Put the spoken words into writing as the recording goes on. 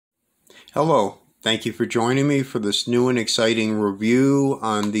Hello, thank you for joining me for this new and exciting review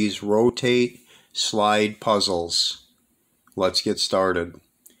on these rotate slide puzzles. Let's get started.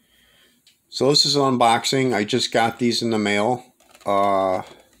 So this is an unboxing. I just got these in the mail. Yeah,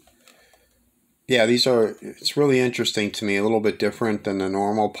 it's really interesting to me, a little bit different than the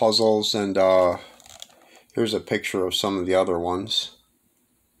normal puzzles, and here's a picture of some of the other ones.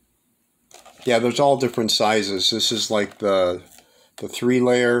 Yeah, there's all different sizes. This is like the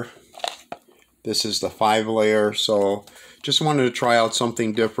 3-layer. This is the 5-layer, so just wanted to try out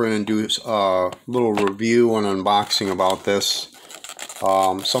something different and do a little review and unboxing about this.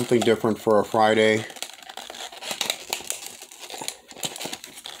 Something different for a Friday.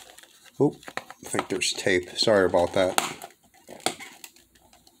 Oop, I think there's tape. Sorry about that.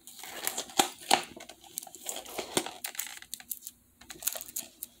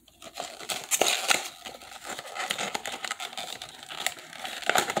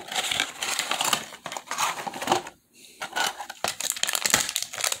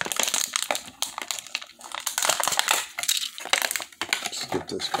 Get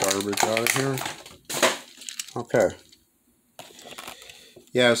this garbage out of here. Okay.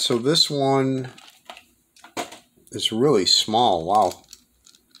 Yeah, so this one is really small.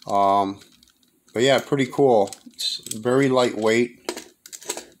 Wow. But yeah, pretty cool. It's very lightweight.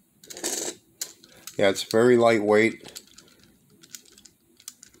 Yeah, it's very lightweight.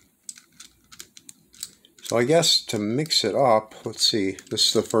 So I guess to mix it up, let's see. This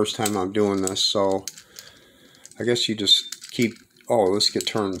is the first time I'm doing this, so I guess you just keep... Oh, this could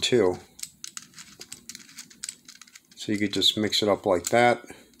turn too. So you could just mix it up like that.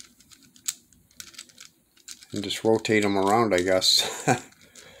 And just rotate them around, I guess.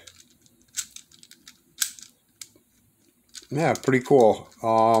 Yeah, pretty cool.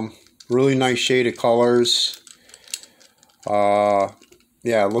 Really nice shade of colors. Yeah,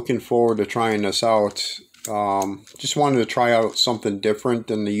 looking forward to trying this out. Just wanted to try out something different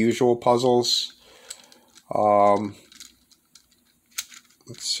than the usual puzzles.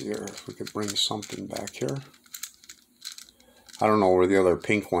 Let's see here if we could bring something back here. I don't know where the other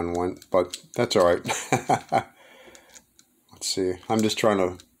pink one went, but that's all right. Let's see. I'm just trying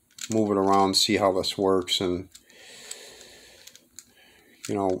to move it around, see how this works, and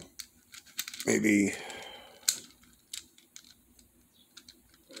you know, maybe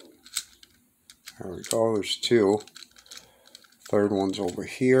there we go. There's two. Third one's over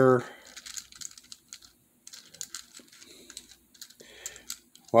here.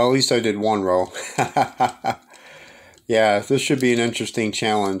 Well, at least I did one row. Yeah, this should be an interesting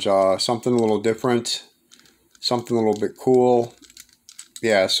challenge. Something a little different, something a little bit cool.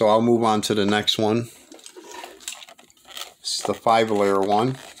 Yeah, so I'll move on to the next one. This is the 5-layer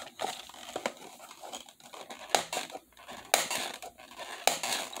one.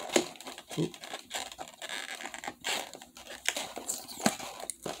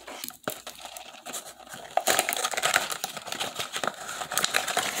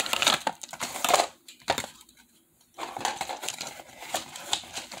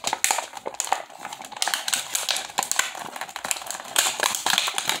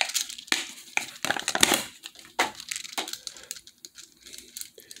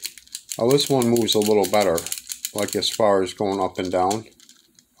 Oh, this one moves a little better, like as far as going up and down.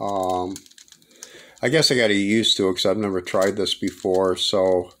 I guess I got to get used to it because I've never tried this before,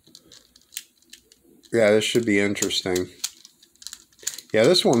 so yeah, this should be interesting. Yeah,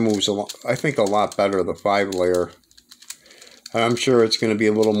 this one moves a lot, I think, a lot better, the 5-layer. I'm sure it's going to be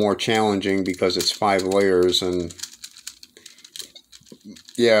a little more challenging because it's 5 layers, and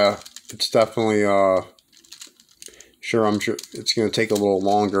yeah, it's definitely I'm sure it's going to take a little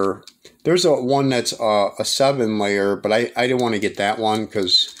longer. There's one that's a 7-layer, but I didn't want to get that one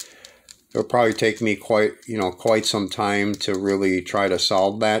because it'll probably take me quite some time to really try to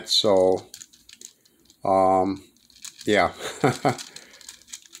solve that. So, yeah.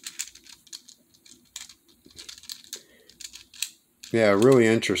 Yeah, really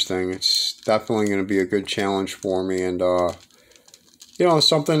interesting. It's definitely going to be a good challenge for me, and you know,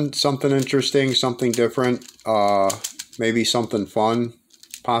 something interesting, something different, maybe something fun.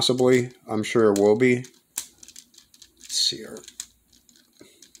 Possibly. I'm sure it will be. Let's see here.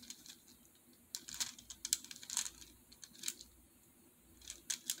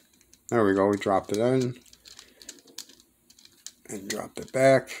 There we go. We dropped it in. And dropped it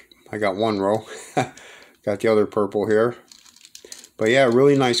back. I got one row. Got the other purple here. But yeah,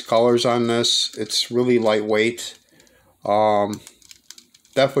 really nice colors on this. It's really lightweight.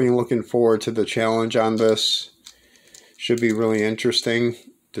 Definitely looking forward to the challenge on this. Should be really interesting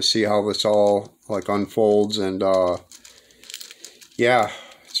to see how this all like unfolds, and yeah,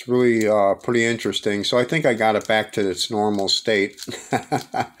 it's It's really pretty interesting. So I think I got it back to its normal state.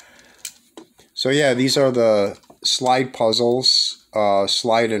 So yeah, these are the slide puzzles,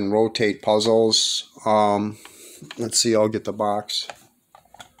 slide and rotate puzzles. Let's see, I'll get the box.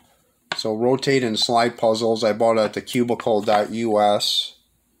 So rotate and slide puzzles, I bought at thecubicle.us.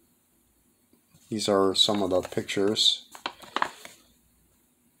 These are some of the pictures.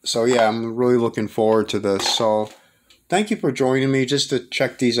 So yeah, I'm really looking forward to this. So thank you for joining me just to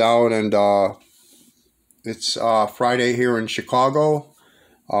check these out. And it's Friday here in Chicago.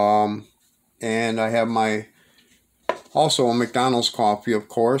 And I have my, also a McDonald's coffee, of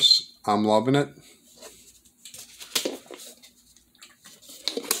course. I'm loving it.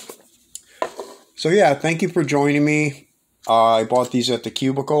 So yeah, thank you for joining me. I bought these at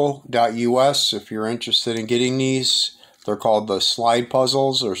thecubicle.us. If you're interested in getting these, they're called the slide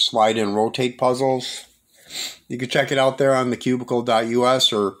puzzles or slide and rotate puzzles. You can check it out there on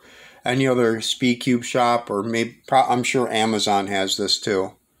thecubicle.us or any other SpeedCube shop, or maybe I'm sure Amazon has this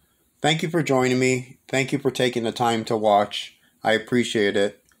too. Thank you for joining me. Thank you for taking the time to watch. I appreciate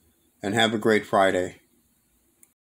it, and have a great Friday.